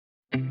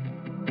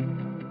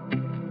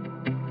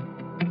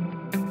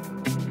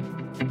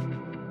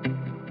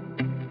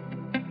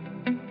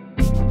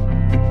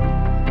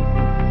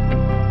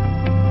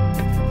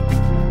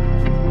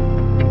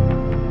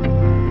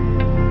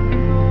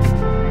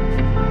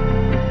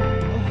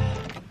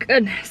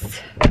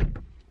goodness.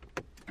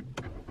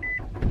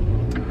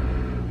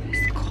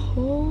 It's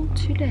cold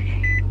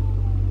today.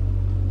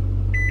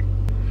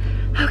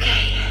 Okay,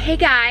 hey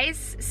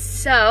guys.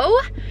 So,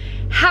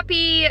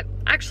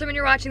 actually when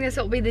you're watching this,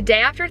 it will be the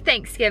day after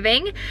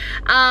Thanksgiving.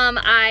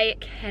 I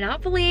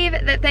cannot believe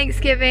that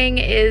Thanksgiving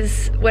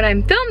is when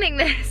I'm filming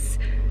this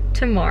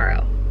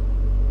tomorrow.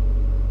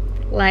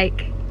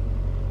 Like,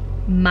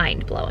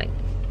 mind-blowing.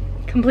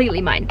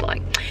 Completely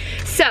mind-blowing.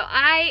 So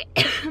I,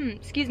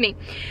 excuse me,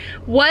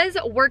 was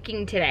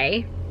working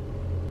today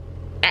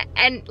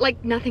and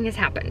like nothing has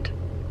happened.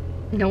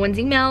 No one's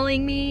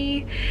emailing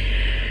me.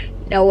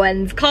 No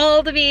one's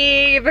called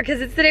me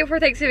because it's the day before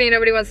Thanksgiving and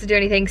nobody wants to do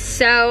anything.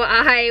 So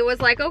I was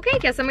like, okay,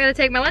 guess I'm gonna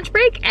take my lunch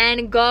break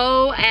and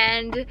go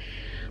and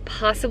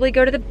possibly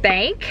go to the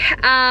bank.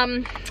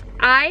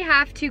 I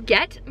have to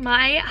get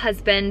my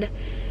husband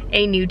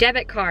a new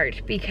debit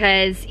card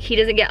because he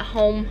doesn't get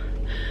home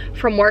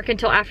from work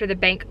until after the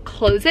bank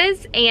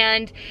closes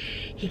and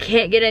he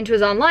can't get into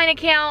his online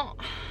account.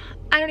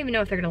 I don't even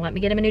know if they're gonna let me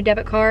get him a new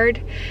debit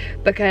card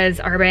because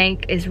our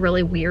bank is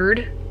really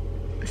weird.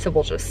 So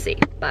we'll just see,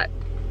 but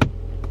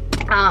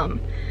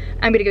I'm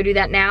gonna go do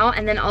that now.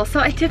 And then also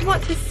I did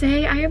want to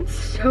say I am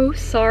so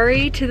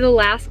sorry to the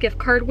last gift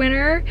card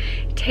winner.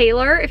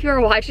 Taylor, if you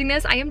are watching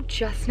this, I am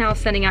just now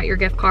sending out your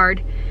gift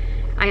card.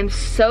 I am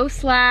so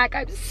slack,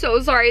 I'm so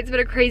sorry, it's been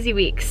a crazy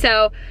week.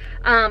 So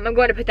I'm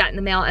going to put that in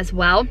the mail as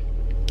well.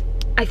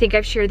 I think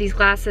I've shared these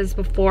glasses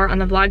before on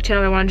the vlog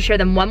channel. I wanted to share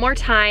them one more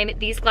time.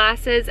 These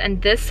glasses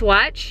and this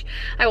watch,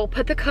 I will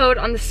put the code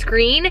on the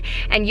screen,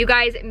 and you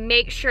guys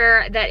make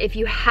sure that if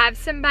you have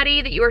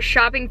somebody that you are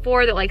shopping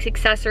for that likes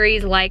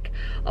accessories like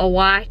a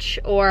watch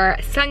or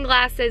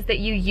sunglasses, that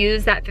you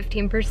use that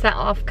 15%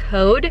 off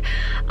code,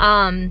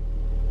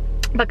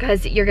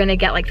 because you're gonna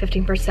get like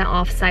 15%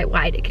 off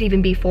site-wide. It could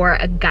even be for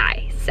a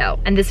guy. So,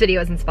 and this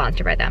video isn't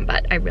sponsored by them,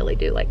 but I really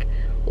do like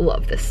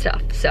love this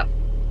stuff. So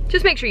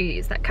just make sure you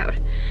use that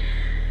code.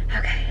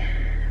 Okay,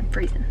 I'm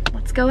freezing.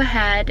 Let's go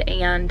ahead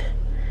and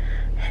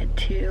head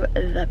to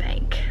the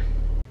bank.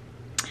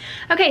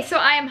 Okay, so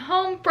I am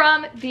home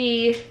from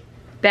the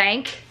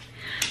bank.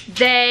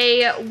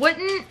 They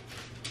wouldn't,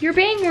 you're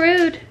being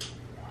rude.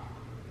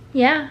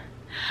 Yeah.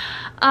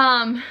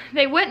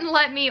 They wouldn't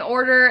let me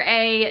order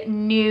a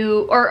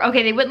new, or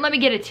okay, they wouldn't let me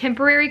get a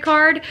temporary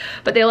card,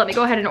 but they let me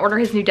go ahead and order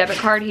his new debit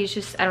card. He's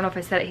just, I don't know if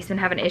I said it, he's been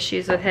having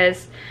issues with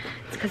his.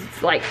 It's because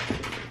it's like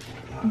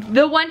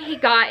the one he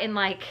got in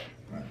like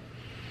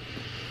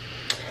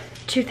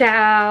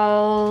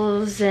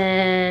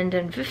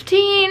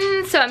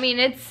 2015. So I mean,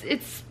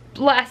 it's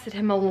lasted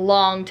him a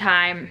long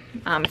time.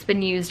 It's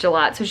been used a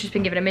lot, so it's just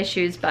been giving him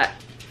issues, but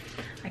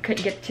I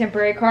couldn't get the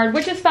temporary card,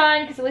 which is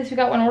fine because at least we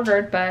got one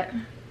ordered, but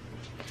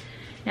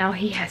now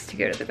he has to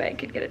go to the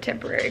bank and get a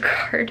temporary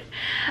card.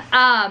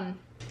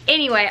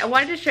 Anyway, I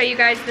wanted to show you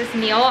guys this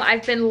meal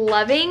I've been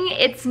loving.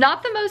 It's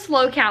not the most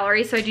low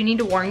calorie, so I do need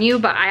to warn you,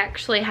 but I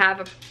actually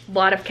have a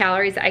lot of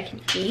calories I can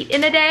eat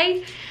in a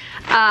day.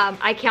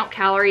 I count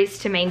calories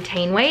to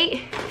maintain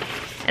weight,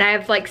 and I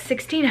have like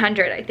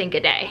 1,600, I think,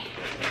 a day.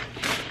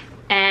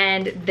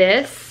 And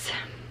this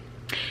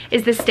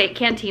is the steak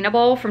cantina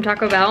bowl from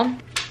Taco Bell.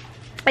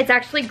 It's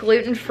actually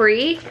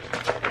gluten-free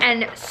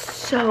and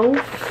so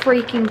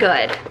freaking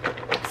good.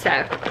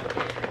 So,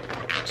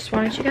 just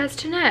wanted you guys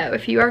to know,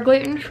 if you are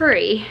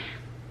gluten-free,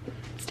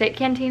 steak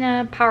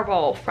cantina power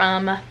bowl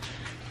from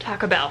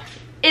Taco Bell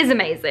is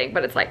amazing,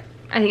 but it's like,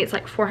 I think it's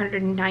like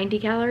 490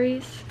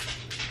 calories.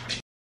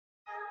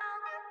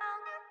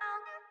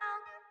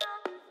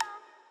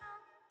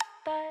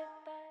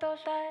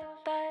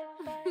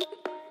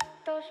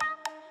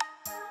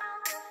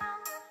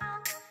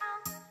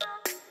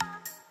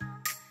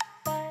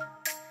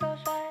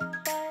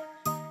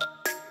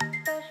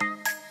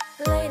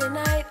 Late at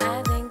night,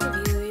 I think of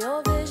you.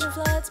 Your vision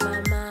floods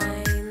my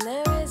mind.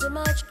 There isn't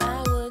much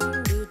I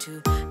wouldn't do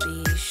to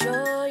be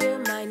sure you're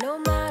mine. No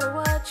matter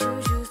what you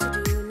choose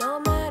to do, no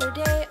matter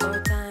day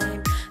or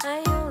time,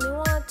 I only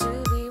want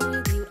to be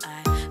with you.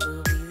 I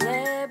will be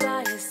there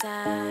by your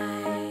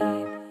side.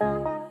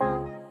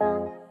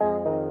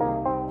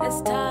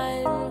 As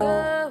time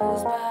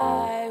goes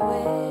by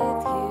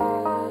with you.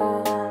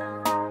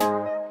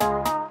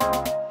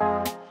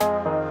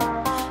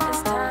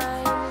 As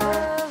time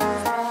goes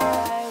by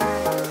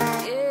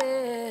with you.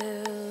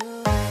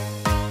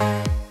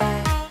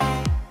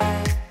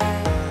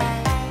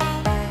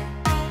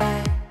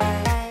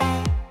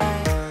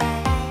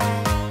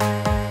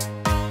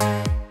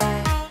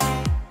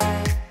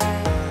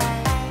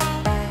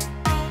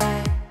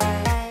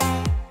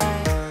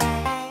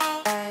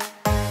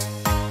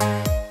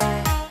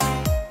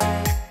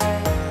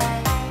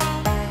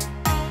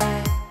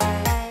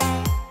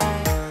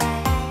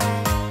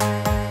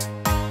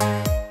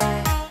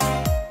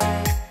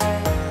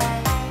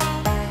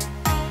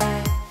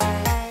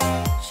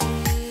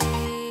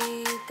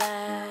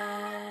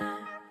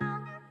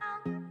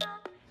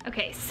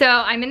 Okay, so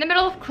I'm in the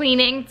middle of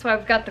cleaning, so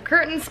I've got the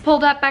curtains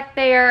pulled up back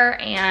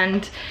there,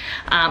 and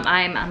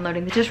I'm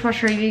unloading the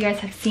dishwasher you guys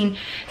have seen.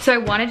 So I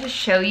wanted to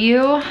show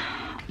you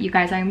You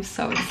guys, I'm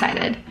so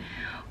excited.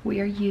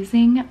 We are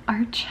using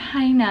our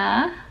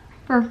china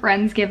for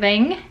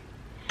Friendsgiving.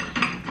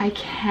 I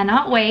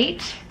cannot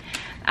wait.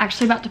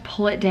 Actually about to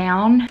pull it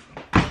down.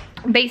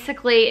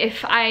 Basically,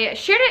 if I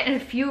shared it in a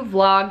few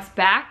vlogs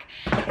back,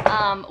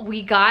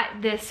 we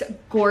got this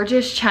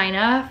gorgeous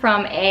china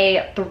from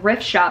a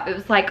thrift shop. It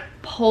was like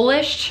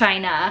Polish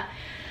china,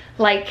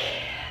 like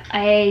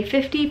a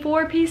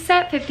 54-piece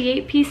set,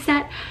 58-piece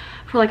set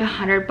for like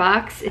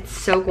 $100. It's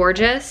so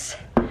gorgeous.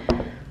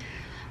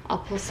 I'll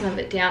pull some of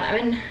it down. I'm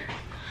in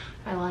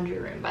my laundry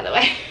room, by the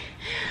way.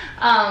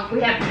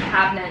 We have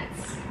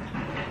cabinets.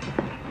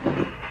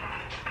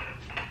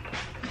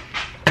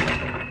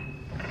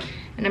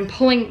 And I'm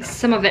pulling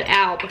some of it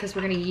out because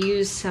we're gonna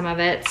use some of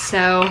it.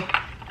 So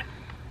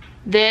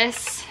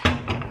this,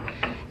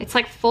 it's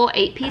like full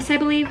 8-piece, I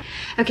believe.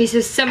 Okay,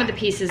 so some of the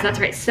pieces, that's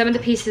right. Some of the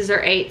pieces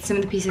are 8, some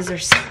of the pieces are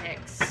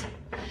 6.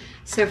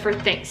 So for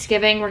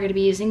Thanksgiving, we're gonna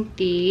be using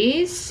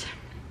these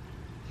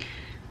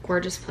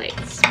gorgeous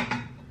plates.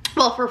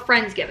 Well, for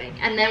Friendsgiving.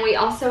 And then we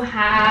also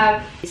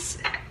have these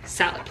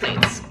salad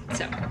plates.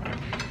 So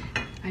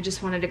I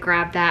just wanted to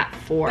grab that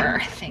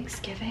for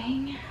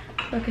Thanksgiving.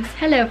 Focus.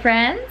 Hello,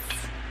 friends.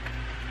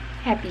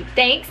 Happy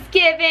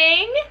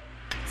Thanksgiving.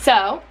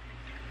 So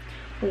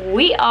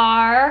we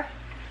are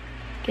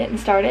getting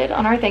started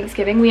on our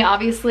Thanksgiving. We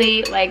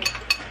obviously, like,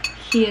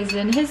 he is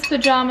in his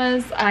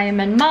pajamas, I am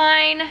in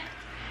mine.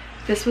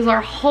 This was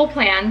our whole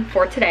plan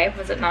for today,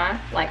 was it not?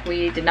 Like,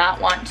 we did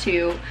not want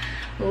to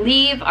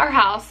leave our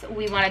house.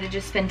 We wanted to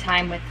just spend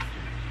time with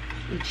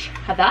each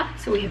other.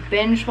 So we have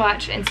binge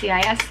watched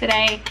NCIS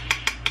today,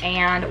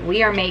 and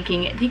we are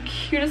making the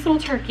cutest little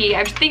turkey.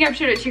 I think I've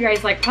showed it to you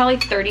guys like probably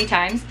 30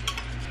 times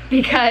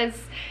because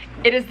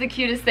it is the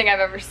cutest thing I've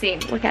ever seen.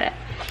 Look at it.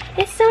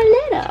 It's so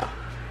little.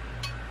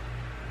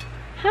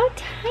 How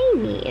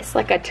tiny. It's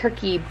like a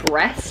turkey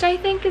breast, I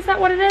think. Is that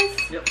what it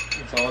is? Yep,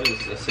 that's all it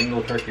is, a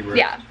single turkey breast.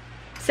 Yeah.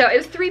 So it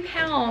was 3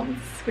 pounds,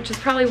 which is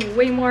probably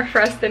way more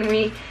for us than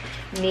we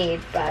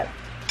need, but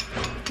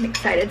I'm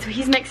excited. So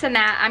he's mixing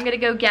that. I'm gonna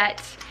go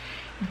get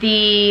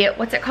the,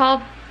 what's it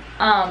called?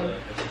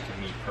 It's just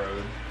a meat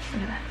probe.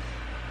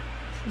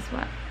 This is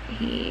what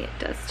he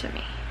does to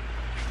me.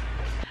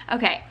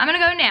 Okay, I'm gonna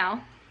go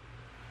now.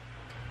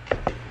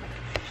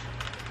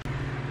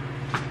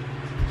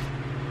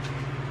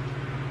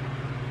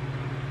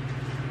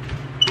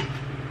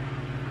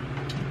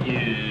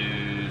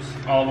 Use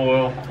olive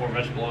oil or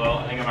vegetable oil.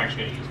 I think I'm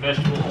actually gonna use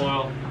vegetable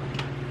oil,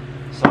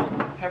 salt,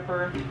 and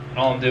pepper. And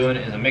all I'm doing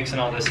is I'm mixing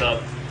all this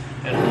up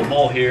in a little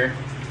bowl here,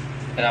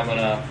 and I'm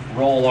gonna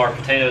roll our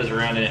potatoes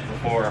around in it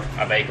before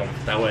I bake them.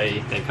 That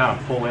way they kind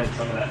of pull in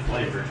some of that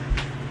flavor.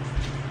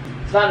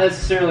 It's not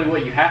necessarily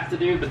what you have to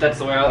do, but that's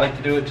the way I like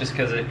to do it, just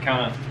because it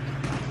kind of,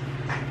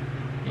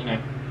 you know,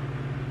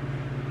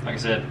 like I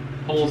said,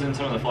 pulls in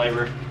some of the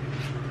flavor.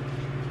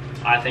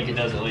 I think it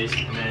does at least.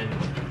 And then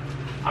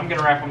I'm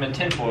gonna wrap them in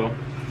tin foil,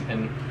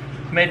 and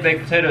I've made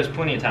baked potatoes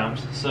plenty of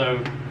times,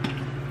 so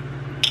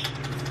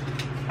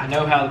I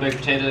know how the baked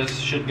potatoes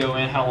should go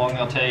in, how long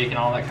they'll take, and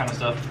all that kind of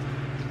stuff.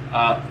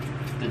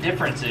 The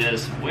difference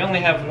is we only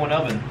have one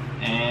oven,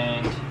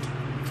 and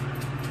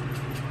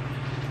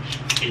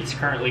it's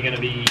currently going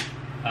to be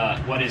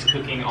what is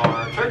cooking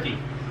our turkey.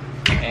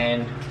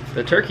 And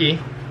the turkey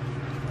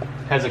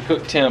has a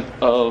cook temp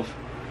of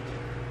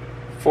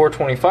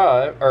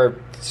 425, or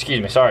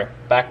excuse me, sorry,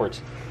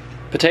 backwards.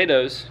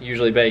 Potatoes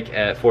usually bake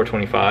at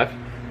 425.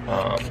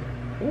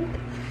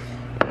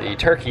 The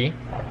turkey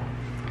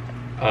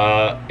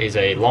is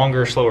a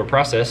longer, slower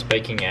process,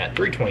 baking at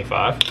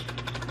 325.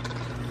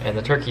 And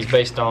the turkey's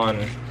based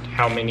on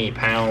how many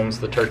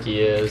pounds the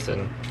turkey is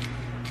and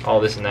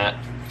all this and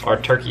that. Our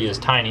turkey is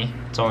tiny.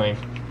 It's only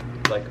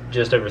like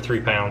just over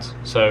 3 pounds.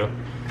 So,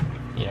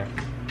 you know,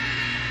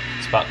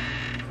 it's about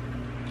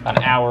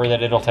an hour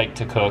that it'll take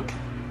to cook.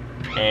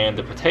 And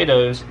the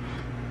potatoes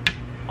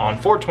on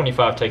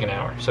 425 take an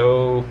hour.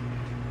 So,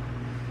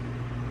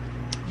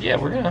 yeah,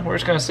 we're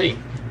just gonna see.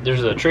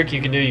 There's a trick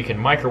you can do. You can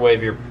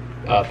microwave your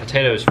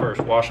potatoes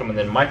first, wash them, and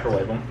then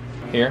microwave them.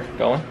 Here,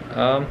 going.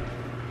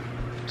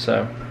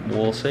 So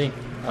we'll see.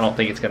 I don't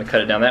think it's going to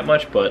cut it down that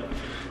much, but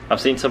I've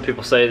seen some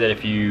people say that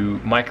if you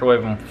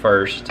microwave them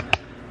first,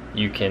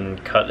 you can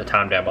cut the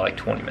time down by like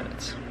 20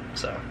 minutes.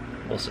 So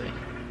we'll see.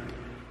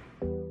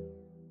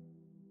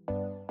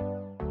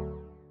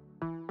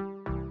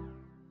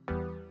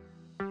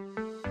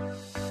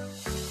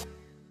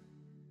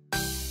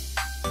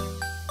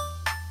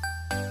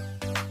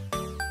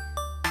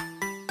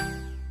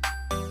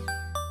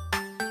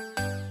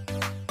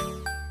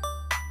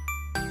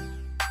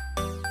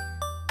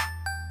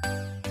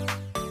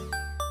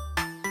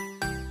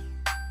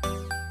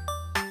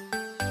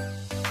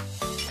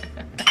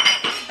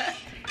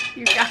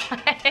 You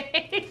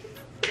guys,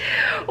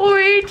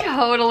 we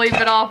totally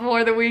bit off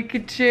more than we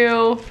could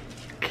chew.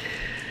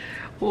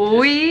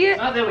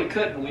 Not that we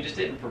couldn't, we just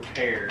didn't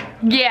prepare.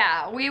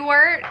 Yeah, we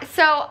weren't.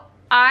 So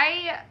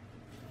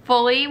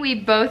we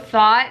both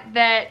thought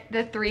that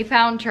the 3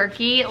 pound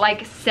turkey,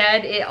 like,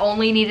 said it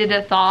only needed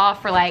to thaw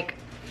for like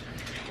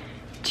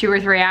 2 or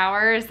 3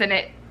 hours, and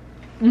it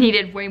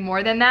needed way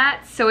more than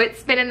that. So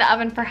it's been in the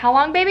oven for how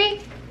long,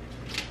 baby?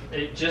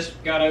 It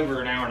just got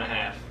over an hour and a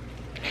half.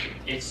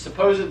 It's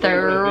supposedly would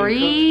have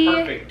been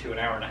cooked perfect to an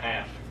hour and a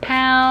half.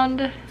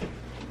 Pound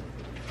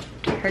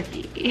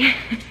turkey.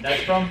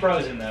 That's from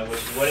frozen though, which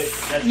is what it.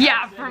 That's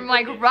yeah, from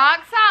like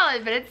rock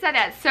solid, but it said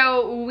that.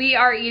 So we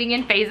are eating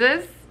in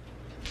phases.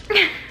 So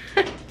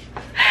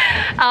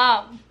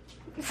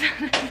this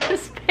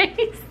is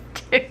phase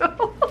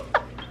 2.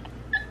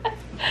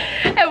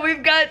 And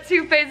we've got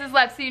 2 phases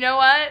left. So you know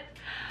what?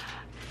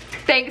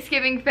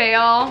 Thanksgiving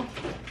fail.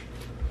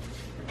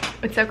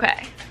 It's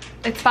okay.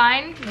 It's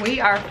fine. We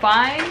are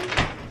fine.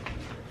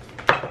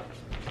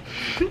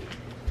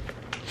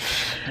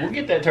 We'll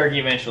get that turkey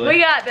eventually. We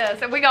got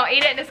this, and we're gonna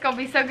eat it, and it's gonna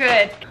be so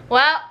good.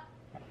 Well,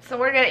 so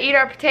we're gonna eat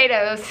our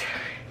potatoes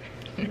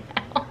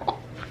now.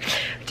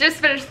 Just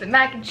finished the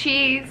mac and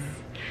cheese.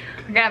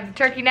 We're gonna have the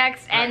turkey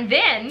next, and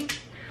then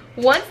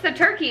once the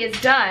turkey is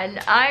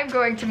done, I'm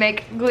going to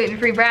make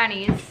gluten-free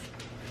brownies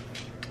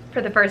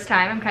for the first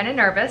time. I'm kind of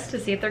nervous to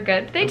see if they're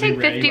good. They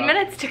take 50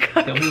 minutes to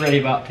cook. They'll be ready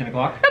about 10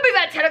 o'clock. They'll be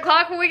about 10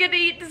 o'clock when we get to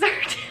eat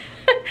dessert.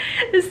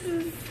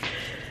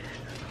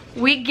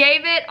 We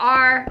gave it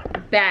our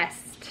best.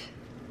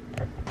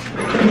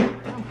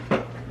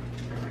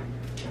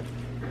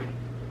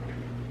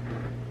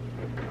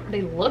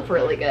 They look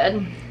really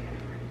good.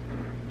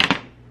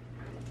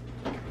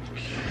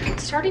 I'm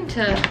starting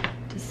to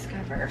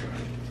discover.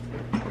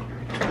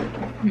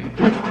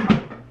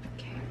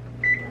 Okay.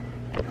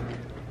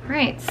 All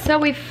right, so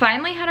we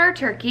finally had our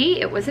turkey.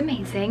 It was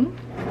amazing.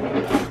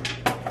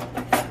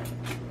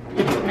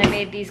 And I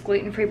made these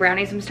gluten-free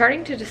brownies. I'm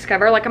starting to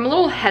discover, like, I'm a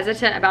little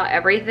hesitant about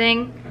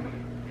everything,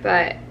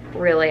 but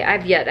really,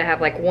 I've yet to have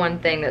like one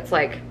thing that's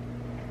like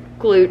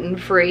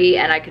gluten-free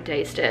and I could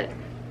taste it.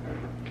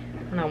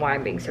 I don't know why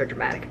I'm being so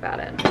dramatic about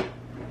it.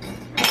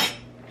 I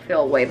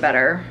feel way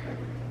better.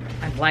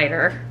 I'm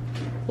lighter,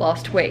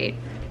 lost weight,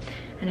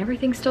 and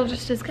everything's still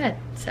just as good,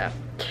 so.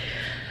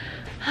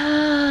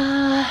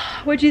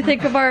 What'd you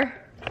think of our,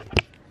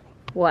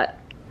 what?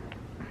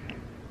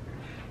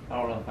 I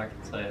don't know if I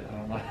can say it, I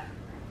don't know.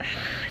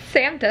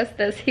 Sam does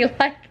this, he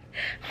like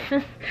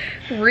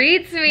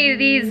reads me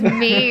these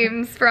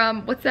memes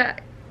from, what's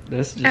that?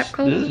 It's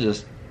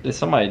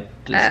somebody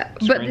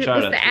just but what's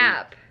the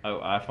app? Oh,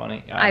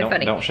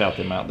 iFunny. Don't shout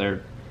them out.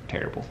 They're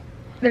terrible.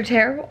 They're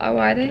terrible? Oh,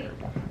 are they?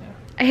 Terrible.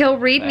 Yeah. He'll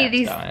read me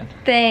these dying.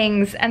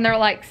 things, and they're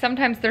like,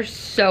 sometimes they're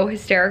so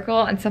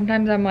hysterical, and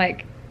sometimes I'm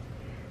like,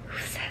 who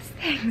says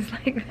things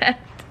like that?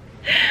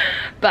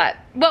 But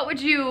what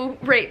would you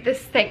rate this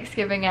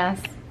Thanksgiving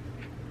as?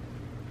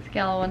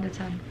 Scale of 1 to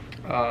 10.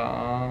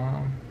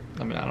 I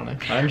mean, I don't know.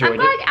 I enjoyed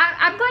it.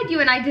 I'm glad you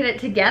and I did it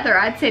together.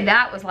 I'd say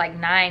that was like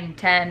 9,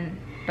 10,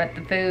 but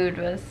the food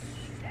was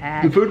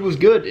sad. The food was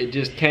good. It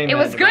just came. It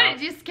was good. It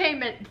just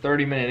came at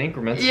 30-minute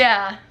increments.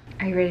 Yeah.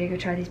 Are you ready to go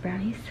try these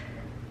brownies?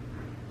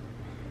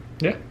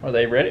 Yeah. Are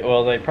they ready?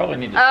 Well, they probably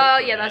need to. Oh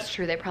yeah, that's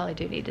true. They probably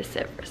do need to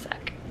sit for a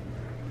sec.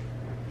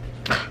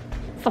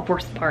 It's the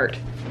worst part.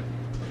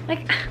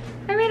 Like,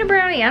 I made a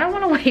brownie. I don't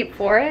want to wait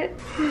for it.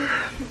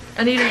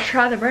 I need to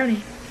try the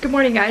brownie. Good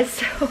morning, guys.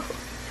 So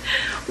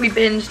we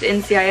binged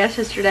NCIS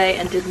yesterday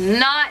and did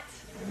not.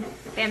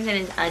 Sam's in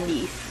his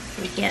undies.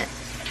 So he can't.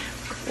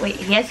 Wait,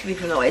 he has to be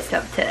from the waist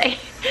up today.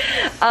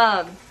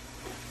 I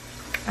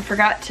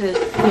forgot to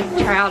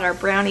try out our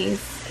brownies.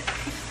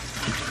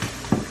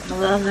 I'm a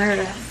little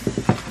nervous.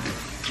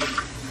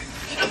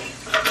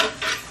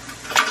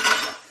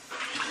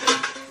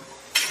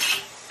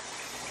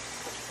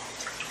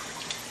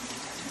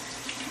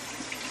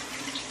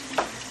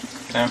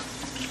 Yeah.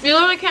 You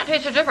literally can't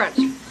taste the difference.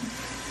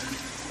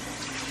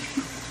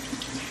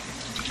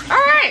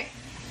 Alright.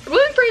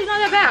 Gluten-free is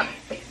not that bad.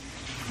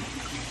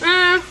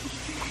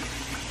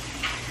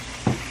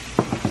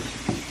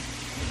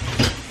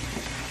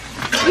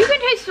 You can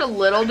taste a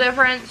little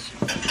difference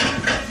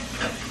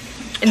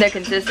in the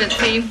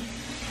consistency.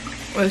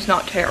 It's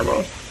not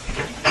terrible.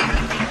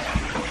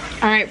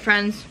 Alright,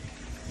 friends.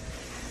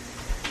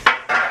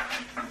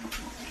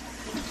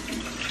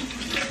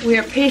 We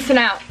are peacing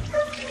out.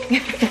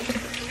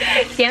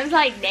 Sam's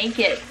like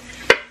naked,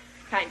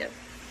 kind of.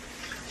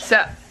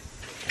 So,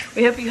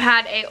 we hope you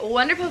had a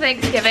wonderful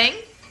Thanksgiving.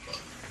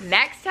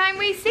 Next time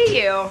we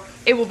see you,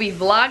 it will be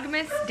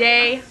Vlogmas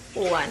Day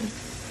 1.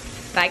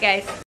 Bye,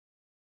 guys.